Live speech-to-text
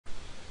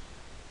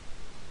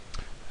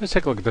Let's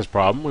take a look at this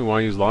problem. We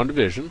want to use long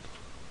division.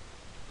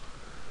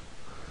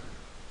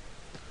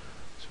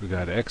 So we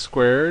got x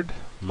squared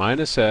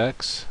minus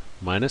x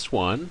minus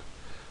 1.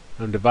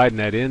 I'm dividing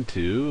that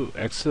into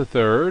x to the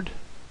third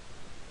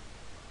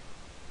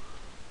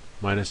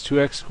minus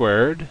 2x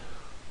squared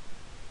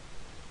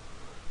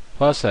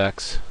plus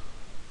x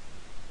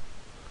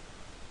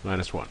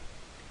minus 1.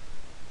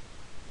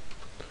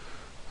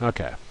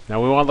 Okay,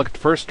 now we want to look at the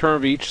first term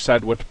of each,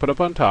 decide what to put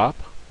up on top.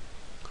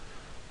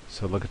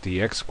 So look at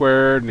the x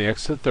squared and the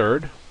x to the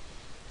third.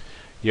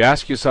 You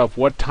ask yourself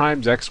what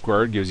times x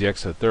squared gives you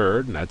x to the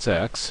third, and that's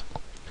x.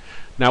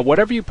 Now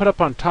whatever you put up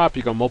on top,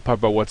 you're going to multiply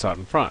by what's out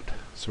in front.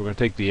 So we're going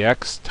to take the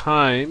x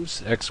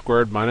times x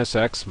squared minus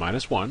x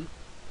minus 1.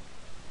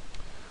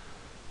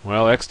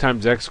 Well, x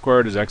times x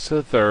squared is x to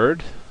the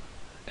third.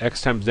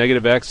 X times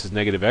negative x is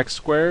negative x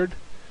squared.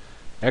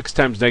 X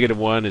times negative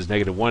 1 is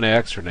negative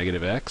 1x, or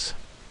negative x.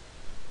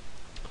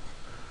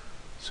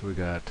 So we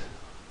got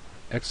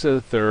x to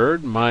the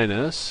third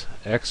minus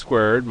x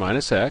squared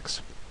minus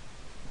x.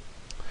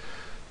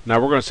 Now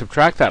we're going to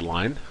subtract that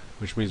line,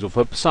 which means we'll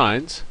flip the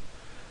signs.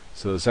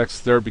 So this x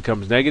to the third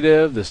becomes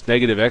negative, this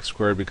negative x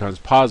squared becomes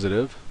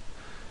positive,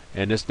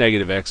 and this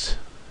negative x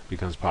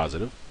becomes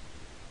positive.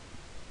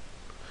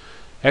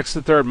 X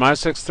to the third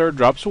minus x to the third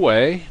drops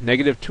away.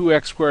 Negative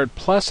 2x squared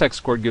plus x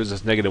squared gives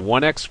us negative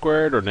 1x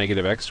squared, or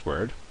negative x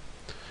squared.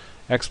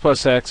 X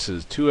plus x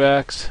is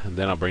 2x, and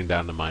then I'll bring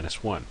down to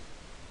minus 1.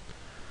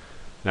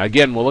 Now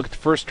again, we'll look at the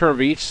first term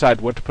of each, decide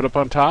what to put up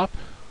on top.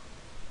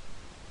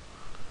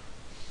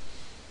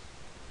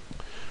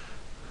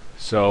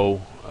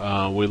 So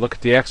we look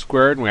at the x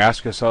squared, and we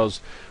ask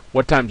ourselves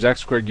what times x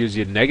squared gives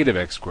you negative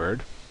x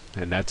squared,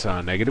 and that's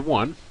negative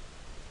 1.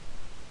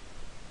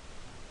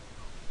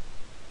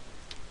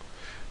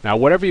 Now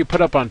whatever you put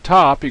up on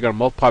top, you're going to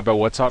multiply by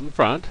what's out in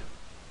front.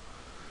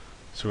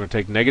 So we're going to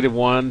take negative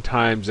 1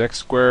 times x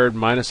squared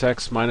minus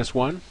x minus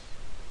 1.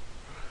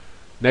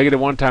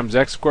 Negative 1 times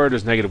x squared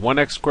is negative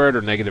 1x squared,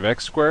 or negative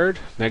x squared.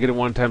 Negative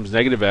 1 times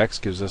negative x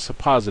gives us a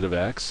positive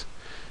x.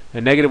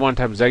 And negative 1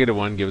 times negative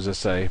 1 gives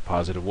us a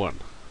positive 1.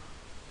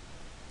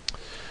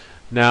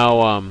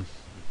 Now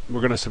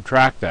we're going to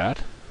subtract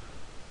that.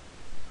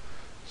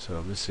 So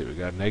let me see, we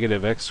got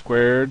negative x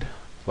squared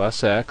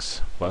plus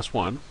x plus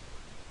 1.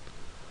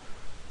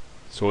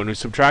 So when we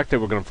subtract it,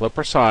 we're going to flip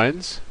our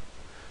signs.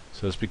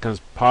 So this becomes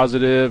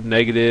positive,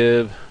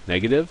 negative,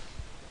 negative.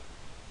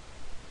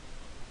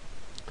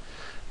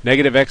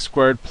 Negative x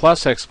squared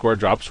plus x squared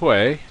drops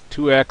away.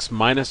 2x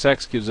minus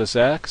x gives us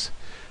x.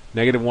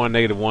 Negative 1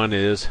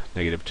 is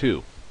negative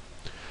 2.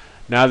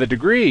 Now the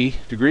degree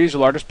is the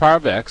largest power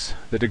of x.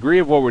 The degree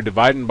of what we're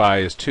dividing by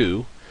is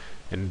 2.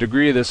 And the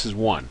degree of this is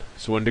 1.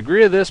 So when the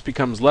degree of this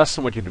becomes less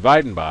than what you're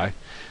dividing by,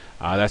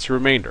 that's a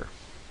remainder.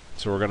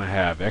 So we're going to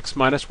have x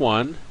minus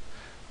 1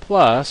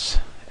 plus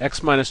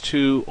x minus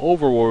 2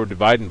 over what we're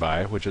dividing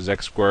by, which is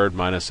x squared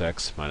minus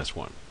x minus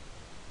 1.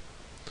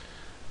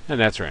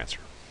 And that's our answer.